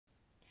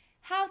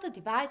how to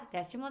divide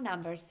decimal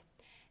numbers.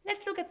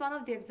 Let's look at one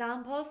of the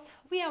examples.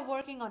 We are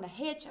working on a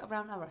hedge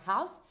around our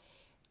house,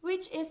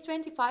 which is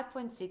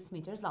 25.6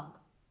 meters long.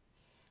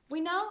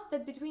 We know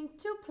that between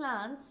two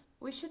plants,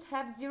 we should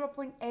have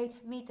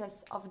 0.8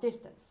 meters of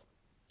distance.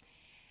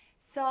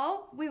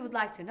 So we would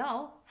like to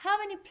know how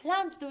many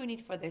plants do we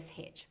need for this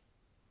hedge.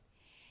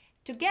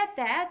 To get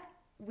that,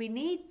 we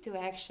need to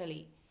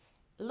actually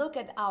look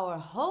at our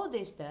whole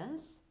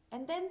distance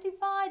and then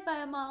divide by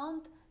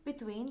amount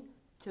between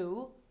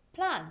two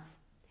plants.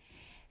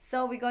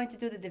 So we're going to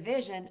do the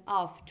division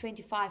of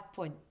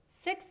 25.6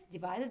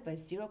 divided by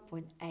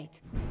 0.8,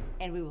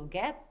 and we will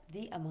get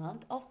the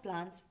amount of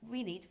plants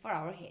we need for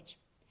our hedge.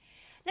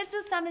 Let's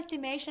do some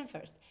estimation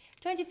first.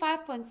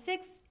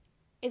 25.6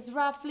 is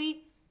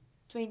roughly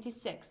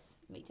 26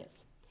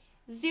 meters.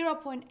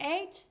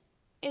 0.8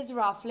 is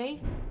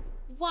roughly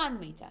 1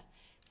 meter.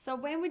 So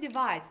when we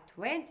divide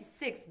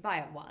 26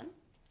 by 1,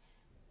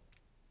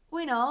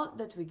 we know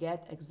that we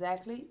get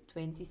exactly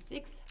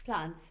 26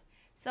 plants.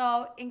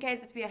 So in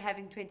case that we are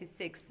having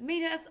 26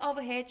 meters of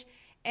a hedge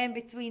and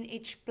between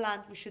each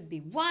plant we should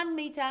be 1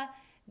 meter,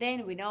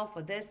 then we know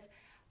for this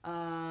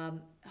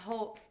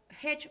whole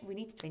hedge we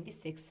need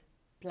 26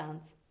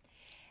 plants.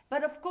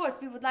 But of course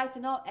we would like to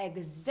know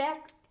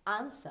exact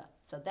answer.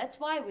 So that's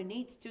why we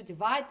need to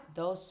divide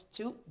those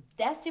two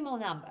decimal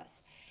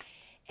numbers.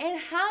 And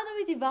how do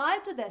we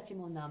divide two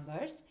decimal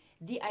numbers?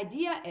 The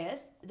idea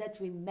is that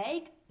we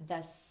make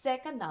the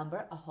second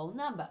number a whole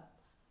number.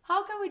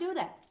 How can we do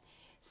that?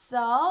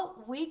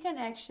 So we can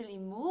actually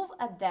move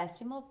a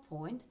decimal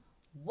point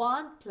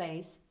one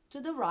place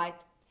to the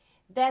right.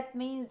 That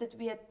means that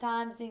we are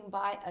timesing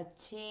by a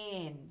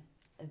 10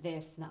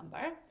 this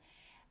number.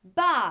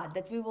 But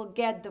that we will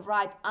get the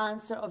right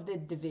answer of the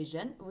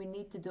division, we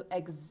need to do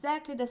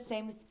exactly the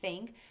same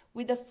thing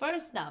with the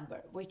first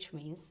number, which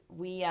means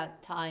we are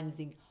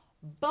timesing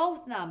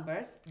both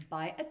numbers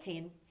by a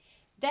 10.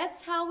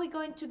 That's how we're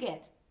going to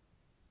get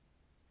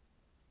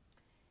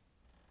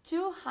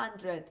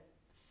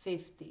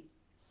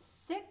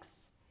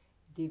 256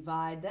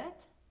 divided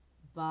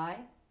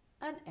by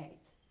an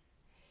 8.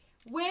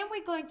 When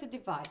we're going to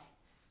divide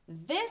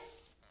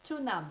these two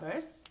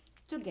numbers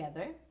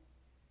together,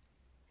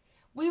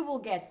 we will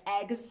get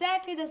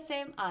exactly the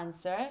same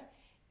answer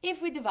if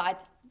we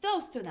divide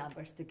those two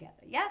numbers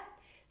together, yeah?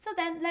 So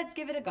then let's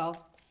give it a go.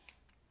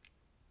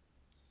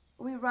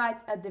 We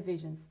write a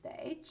division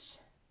stage.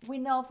 We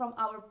know from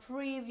our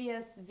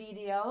previous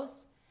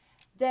videos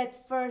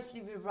that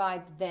firstly we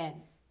write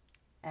then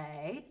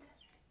 8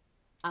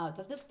 out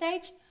of the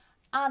stage.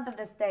 Under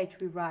the stage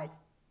we write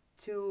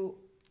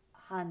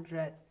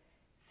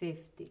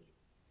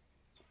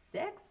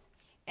 256.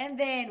 And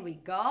then we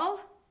go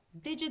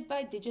digit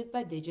by digit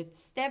by digit,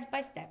 step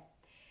by step.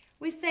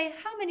 We say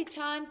how many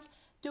times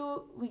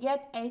do we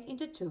get 8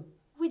 into 2?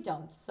 We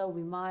don't, so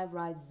we might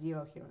write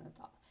 0 here on the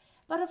top.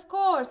 But of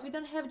course, we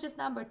don't have just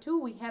number 2,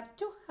 we have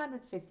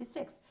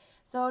 256.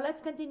 So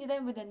let's continue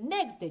then with the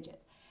next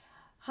digit.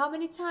 How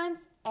many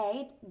times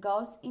 8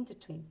 goes into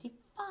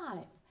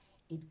 25?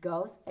 It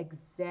goes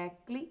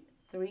exactly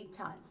 3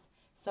 times.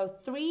 So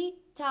 3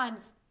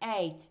 times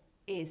 8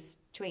 is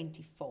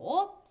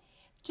 24.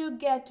 To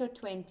get to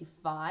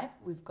 25,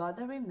 we've got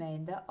the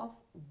remainder of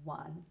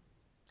 1.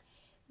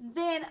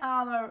 Then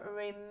our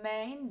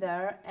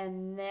remainder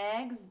and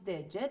next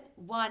digit,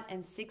 1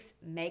 and 6,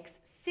 makes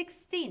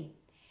 16.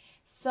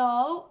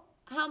 So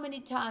how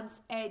many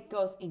times 8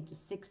 goes into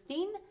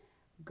 16?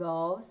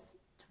 Goes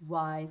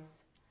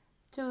twice.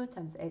 2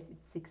 times 8 is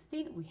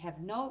 16. We have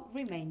no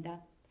remainder.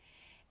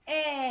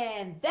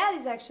 And that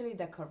is actually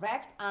the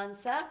correct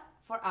answer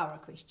for our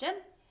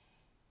question.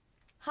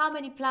 How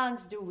many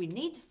plants do we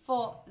need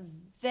for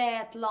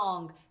that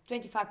long,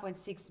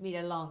 25.6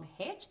 meter long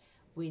hedge?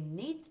 We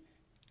need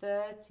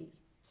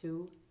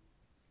 32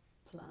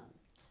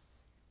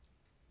 plants.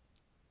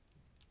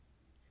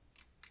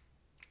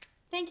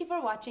 Thank you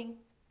for watching.